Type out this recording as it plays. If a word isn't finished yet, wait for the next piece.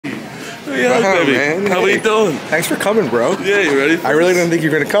Yeah, baby. Man. How are you doing? Thanks for coming, bro. Yeah, you ready? I really didn't think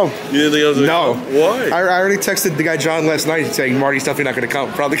you were gonna come. You didn't think I was gonna No. come? Why? I already texted the guy John last night saying Marty's definitely not gonna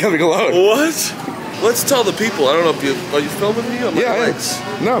come. Probably coming alone. What? Let's tell the people. I don't know if are you filming me on my legs?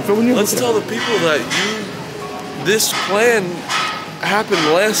 No, I'm filming you. Let's tell the people that this plan happened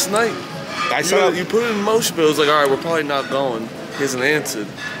last night. You put it in motion, but it was like, all right, we're probably not going. He hasn't answered.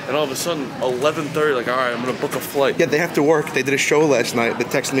 And all of a sudden, 11:30, like, all right, I'm going to book a flight. Yeah, they have to work. They did a show last night. They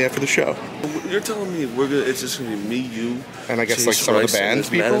texted me after the show. You're telling me it's just going to be me, you, and I guess Chase like some Rice, of the band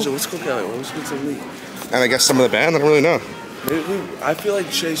people? Manager. Let's go down. Let's get to meet. And I guess some of the band? I don't really know. I feel like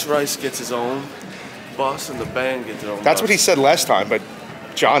Chase Rice gets his own bus and the band get their own That's bus. what he said last time, but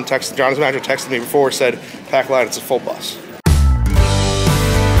John's manager texted me before, said, pack light, it's a full bus.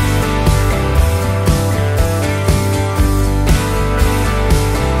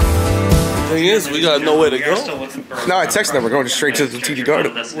 The thing is, we got nowhere to go. No, I texted him, we're going straight to the TD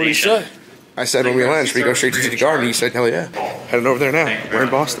Garden. What did he say? I said when we land, should we go straight to TD Garden? He said, hell yeah. Heading over there now. We're in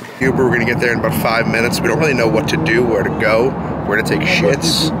Boston. Uber, we're going to get there in about 5 minutes. We don't really know what to do, where to go, where to take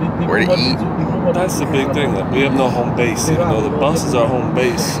shits, where to eat. That's the big thing. Like, we have no home base, even though the bus is our home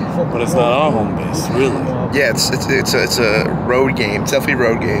base, but it's not our home base, really. Yeah, it's a road game. It's definitely a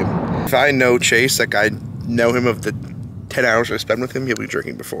road game. If I know Chase, like I know him of the 10 hours I spent with him, he'll be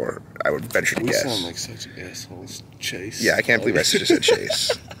drinking before I would venture to guess. We sound like such assholes. Chase. Yeah, I can't believe I just said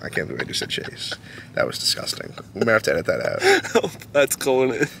Chase. I can't believe I just said Chase. That was disgusting. We might have to edit that out. That's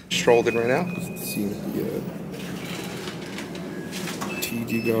going in. Strolled in right now. Seeing the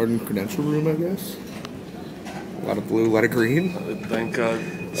TD Garden credential room, I guess. A lot of blue, a lot of green. Thank God.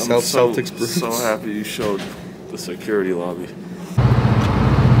 I'm Celtics Bruins. so happy you showed the security lobby.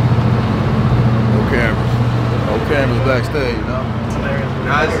 No cameras backstage, you know?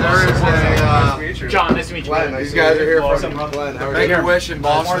 Guys, there is a, John, nice to meet you. these guys are here from Glenn. Thank you for wishing,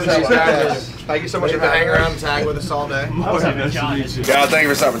 Boston. Thank you so much for hanging around and tag with us all day. What's up, John? God, thank you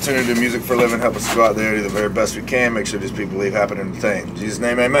for this opportunity to do music for a living. Help us to go out there and do the very best we can. Make sure these people leave happy and entertained. In Jesus'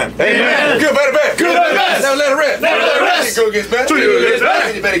 name, amen. Amen. Good, better, bet. Good, better, best. Never let it rest. Never let it rest. Good gets best. Good gets best.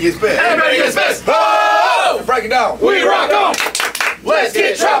 Anybody gets best. Everybody gets best. Oh! Break it down. We rock on. Let's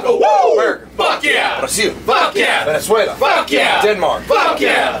get tropical. Woo! America. Fuck yeah. Brazil. Fuck yeah. Venezuela. Fuck yeah. Denmark. Fuck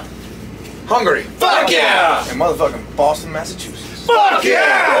yeah. Hungary. Fuck yeah. And motherfucking Boston, Massachusetts. Fuck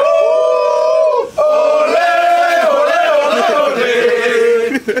yeah. Woo! Ole, ole, ole, ole.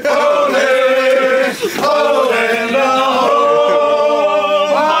 Ole, ole, no.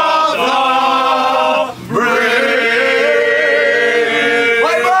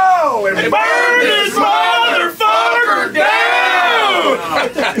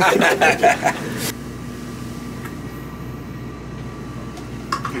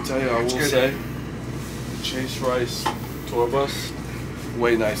 Let me tell you, I will say, Chase Rice tour bus,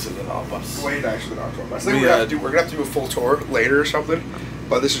 way nicer than our bus. Way nicer than our tour bus. I think we're gonna have to do a full tour later or something.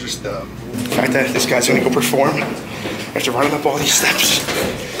 But this is just the fact that this guy's gonna go perform after running up all these steps.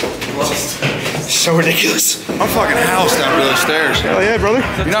 It's so ridiculous. I'm fucking housed down those stairs. Hell yeah, brother.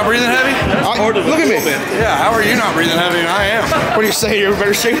 You not breathing heavy? Look at me. Yeah, how are you not breathing heavy and I am? What do you say? You're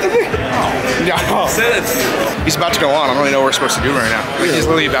better shape than me? No. Say that to you. He's about to go on. I don't really know what we're supposed to do right now. He's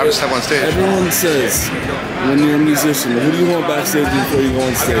literally about to step on stage. Everyone says, when you're a musician, who do you want backstage before you go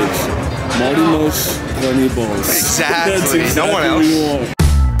on stage? Marty Mosh, Lenny Bones. Exactly. That's exactly No one else. who you want.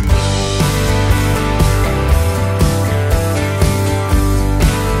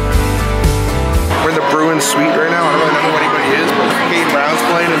 We're in the Bruins suite right now. I don't really know who anybody is, but Kate Brown's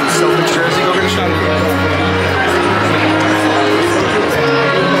playing in the Celtics jersey. Go get a shot.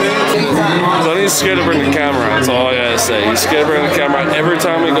 Sonny's scared to bring the camera. That's all I gotta say. He's scared to bring the camera. Every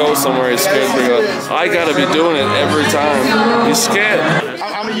time he goes somewhere, he's scared to bring it up. I gotta be doing it every time. He's scared.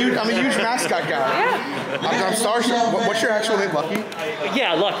 I'm a huge mascot guy. I'm starstruck. What's your actual name, Lucky?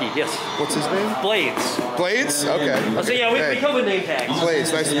 Yeah, Lucky, yes. What's his name? Blades. Blades? Okay. So yeah, we come with name tags.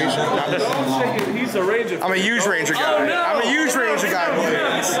 Blades, nice to meet you. He's a ranger. I'm a huge ranger guy. Oh, no. I'm a huge ranger guy,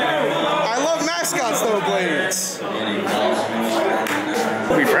 Blades. I love mascots though, Blades.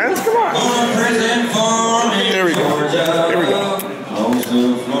 We'll be friends? Come on. There we go. There we go.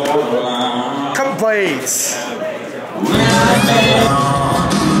 Come Blades.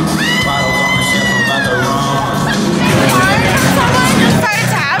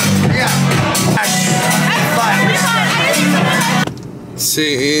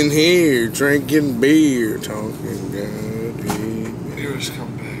 Sitting here, drinking beer, talking dirty. You're a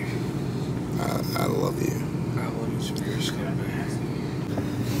scumbag. I love you. I love you too. You're a scumbag.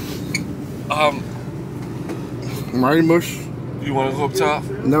 Marty Bush? You wanna go up top?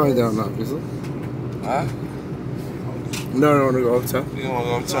 No, I don't, obviously. Huh? No, I want to go up top. You don't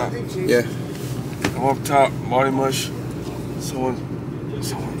want to go up top? Yeah. I'm up top, Marty Mush. Someone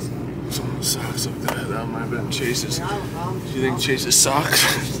socks up there. That might have been Chase's. Do you think Chase's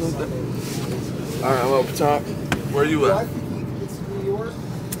socks? Alright, I'm up top. Where are you at?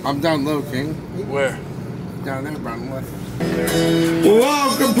 I'm down low, King. Where? Down there, bottom left.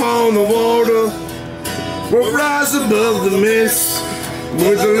 Walk upon the water, we'll rise above the mist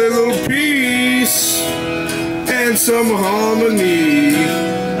with a little peace and some harmony.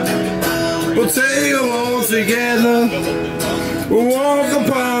 We'll take them all together, we'll walk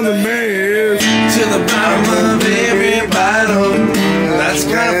upon the mist To the bottom of every bottle. That's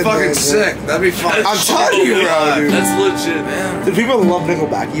kind of fucking sick. That'd be fun. I'm telling you, bro, dude. That's legit, man. The people love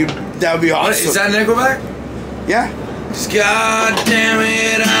Nickelback. That would be awesome. Is that Nickelback? Yeah. God damn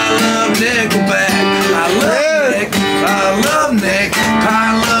it, I love Nickelback. I love Nick. I love Nick.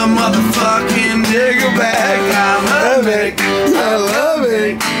 I love motherfucking Nickelback. I love Nick. I love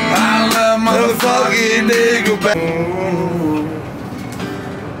Nick. I love motherfucking Nickelback.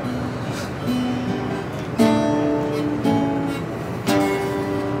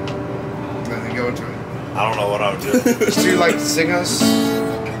 Nothing go into it. I don't know what I would do. Do you like to sing us?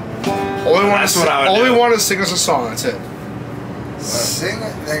 All we want to sing us a song. That's it. Sing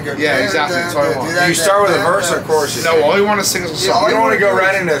it, then go. Yeah, exactly. That's all I want. You start with a verse or chorus? No, all we want to sing us a song. You don't want to go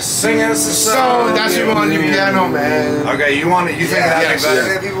right into sing us a song. That's what you want on your piano, man. Okay, you want it? You think that'd be better?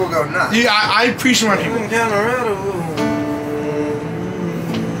 Then people go nuts. Yeah, I appreciate when people.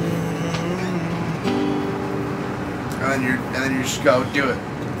 And then you just go do it.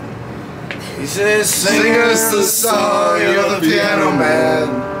 He says, Sing us the song, you're the piano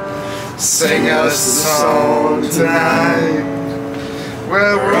man. Sing us the song tonight.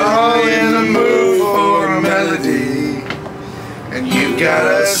 Well, we're all in the mood for a melody, and you got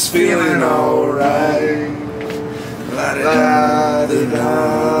us feeling alright.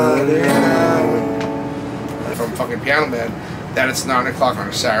 From fucking Piano Man, that it's 9 o'clock on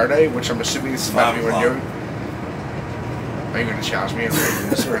a Saturday, which I'm assuming is 5 when you're. Are you gonna challenge me on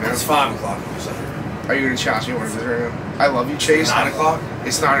this right now? It's 5 o'clock. Are you gonna challenge me on this right now? I love you, Chase. 9 o'clock?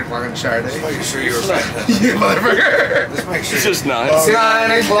 It's 9 o'clock on Saturday. Just making sure you were right. You motherfucker. Just make sure. It's just 9. It's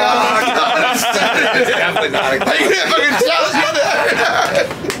 9 o'clock. It's definitely 9 o'clock. Are you gonna fucking challenge me on that?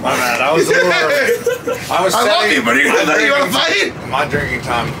 My bad. I was a little early. I love you, but you wanna fight? My drinking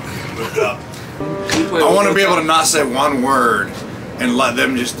time moved up. I want to be able to not say one word and let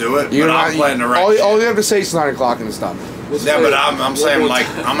them just do it. But I'm playing the right. All you have to say is 9 o'clock and it's done. Yeah, but I'm saying like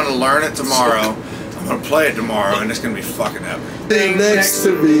I'm gonna learn it tomorrow. I'm gonna play it tomorrow, and it's gonna be fucking epic. Sitting next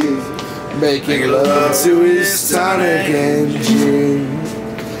to me, making love to his tonic engine.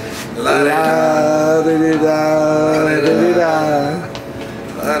 La da da da da da da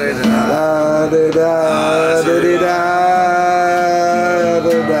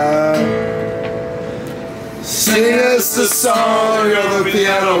da da. Sing us the song, you're the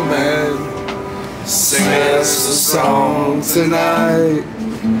piano man. Sing us a song tonight.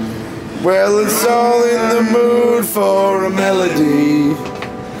 Well, it's all in the mood for a melody,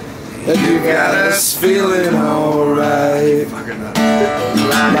 and you got us feeling alright.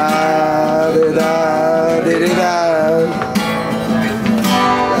 La da da da da,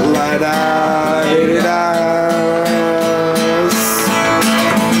 la da da da.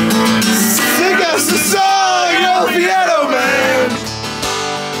 Sing us a song, you're the piano man.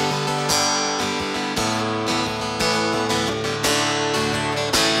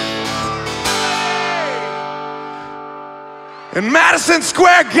 And Madison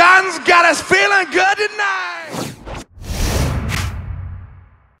Square Garden's got us feeling good tonight.